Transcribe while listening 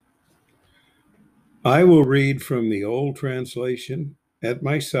I will read from the old translation at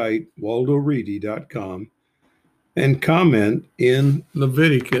my site, waldoreedy.com, and comment in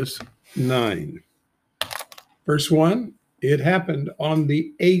Leviticus 9. Verse 1, it happened on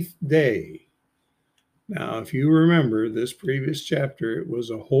the 8th day. Now, if you remember this previous chapter, it was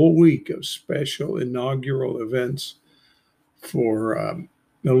a whole week of special inaugural events for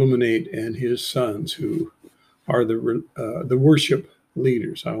Illuminate and his sons, who are the worship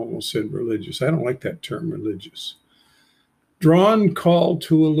leaders. I almost said religious. I don't like that term, religious. Drawn called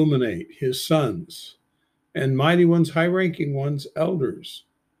to illuminate his sons and mighty ones, high-ranking ones, elders.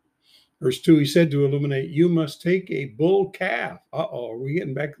 Verse 2, he said to illuminate, you must take a bull calf. Uh-oh, are we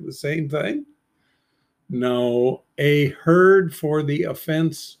getting back to the same thing? No, a herd for the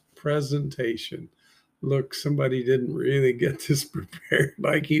offense presentation. Look, somebody didn't really get this prepared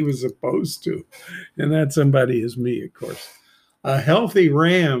like he was supposed to. And that somebody is me, of course. A healthy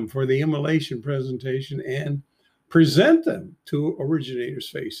ram for the immolation presentation, and present them to originators'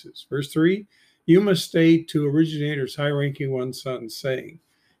 faces. Verse 3, you must state to originators' high-ranking one's sons, saying,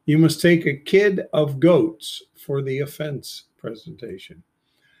 you must take a kid of goats for the offense presentation.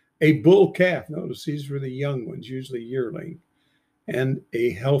 A bull calf, notice these were the young ones, usually yearling, and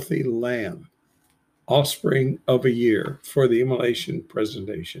a healthy lamb, offspring of a year, for the immolation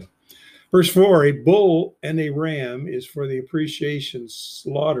presentation. Verse 4, a bull and a ram is for the appreciation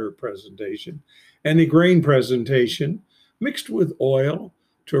slaughter presentation, and a grain presentation mixed with oil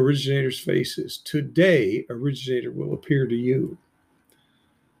to originators' faces. Today, originator will appear to you.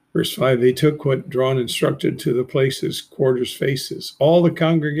 Verse 5, they took what Drawn instructed to the places, quarters, faces. All the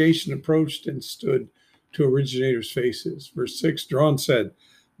congregation approached and stood to originators' faces. Verse 6, Drawn said,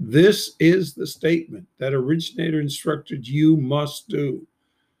 this is the statement that originator instructed you must do.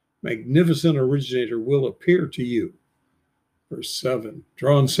 Magnificent originator will appear to you. Verse 7,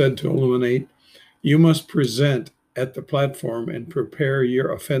 Drawn said to illuminate, you must present at the platform and prepare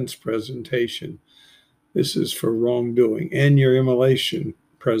your offense presentation. This is for wrongdoing, and your immolation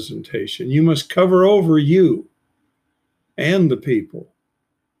presentation. You must cover over you and the people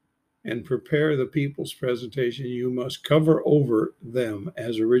and prepare the people's presentation. You must cover over them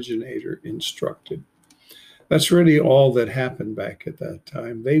as originator instructed. That's really all that happened back at that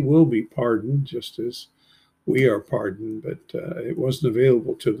time. They will be pardoned just as we are pardoned, but it wasn't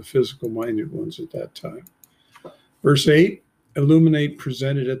available to the physical-minded ones at that time. Verse 8, illuminate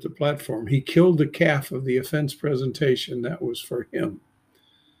presented at the platform. He killed the calf of the offense presentation that was for him.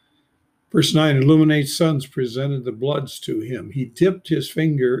 Verse 9, Illuminate's sons presented the bloods to him. He dipped his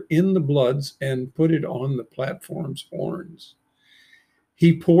finger in the bloods and put it on the platform's horns.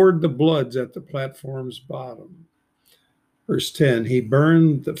 He poured the bloods at the platform's bottom. Verse 10, he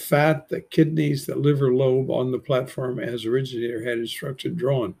burned the fat, the kidneys, the liver lobe on the platform as originator had instructed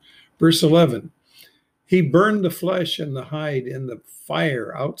Drawn. Verse 11, he burned the flesh and the hide in the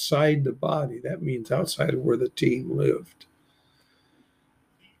fire outside the body. That means outside of where the team lived.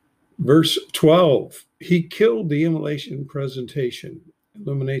 Verse 12, he killed the immolation presentation.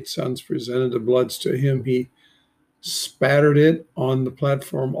 Illuminate's sons presented the bloods to him. He spattered it on the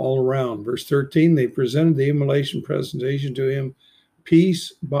platform all around. Verse 13, they presented the immolation presentation to him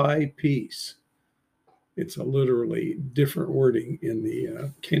piece by piece. It's a literally different wording in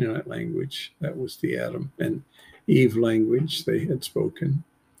the Canaanite language. That was the Adam and Eve language they had spoken.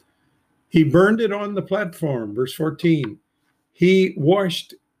 He burned it on the platform. Verse 14, he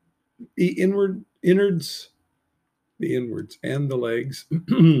washed the innards and the legs.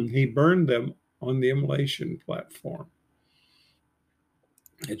 He burned them on the immolation platform.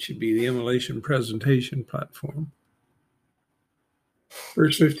 It should be the immolation presentation platform.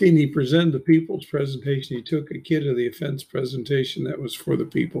 Verse 15, he presented the people's presentation. He took a kid of the offense presentation that was for the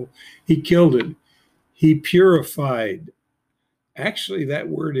people. He killed it. He purified. Actually, that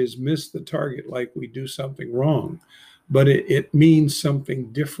word is miss the target, like we do something wrong, but it means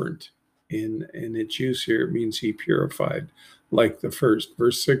something different in its use here. It means he purified, like the first.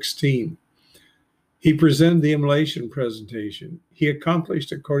 Verse 16, he presented the immolation presentation. He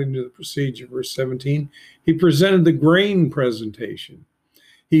accomplished according to the procedure. Verse 17, he presented the grain presentation.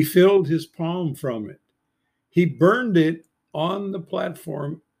 He filled his palm from it. He burned it on the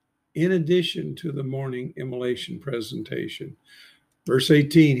platform in addition to the morning immolation presentation. Verse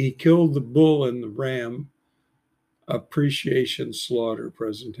 18, he killed the bull and the ram appreciation slaughter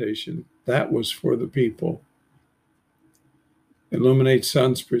presentation. That was for the people. Illuminate's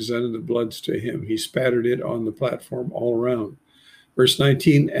sons presented the bloods to him. He spattered it on the platform all around. Verse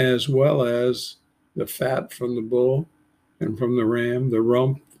 19, as well as the fat from the bull and from the ram, the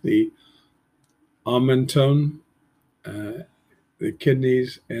rump, the omenton, the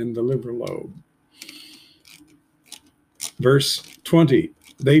kidneys, and the liver lobe. Verse 20,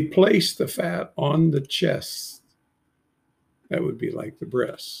 they placed the fat on the chest. That would be like the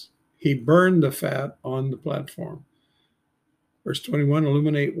breasts. He burned the fat on the platform. Verse 21,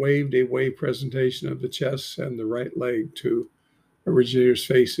 illuminate waved a way presentation of the chest and the right leg to originators'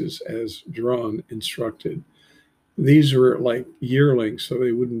 faces as drawn instructed. These were like yearlings, so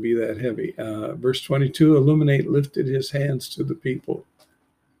they wouldn't be that heavy. Verse 22, illuminate lifted his hands to the people.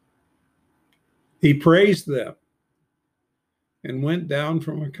 He praised them and went down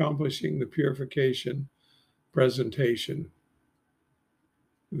from accomplishing the purification presentation,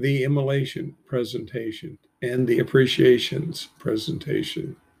 the immolation presentation, and the appreciations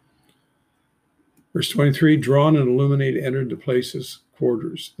presentation. Verse 23, drawn and illuminated entered the places,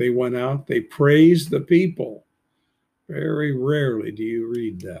 quarters. They went out, they praised the people. Very rarely do you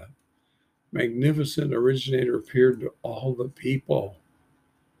read that. Magnificent originator appeared to all the people.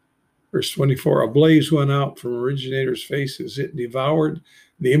 Verse 24, a blaze went out from originators' faces. It devoured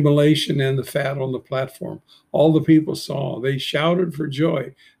the immolation and the fat on the platform. All the people saw. They shouted for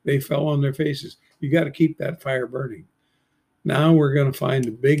joy. They fell on their faces. You got to keep that fire burning. Now we're going to find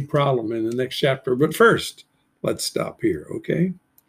a big problem in the next chapter. But first, let's stop here, okay?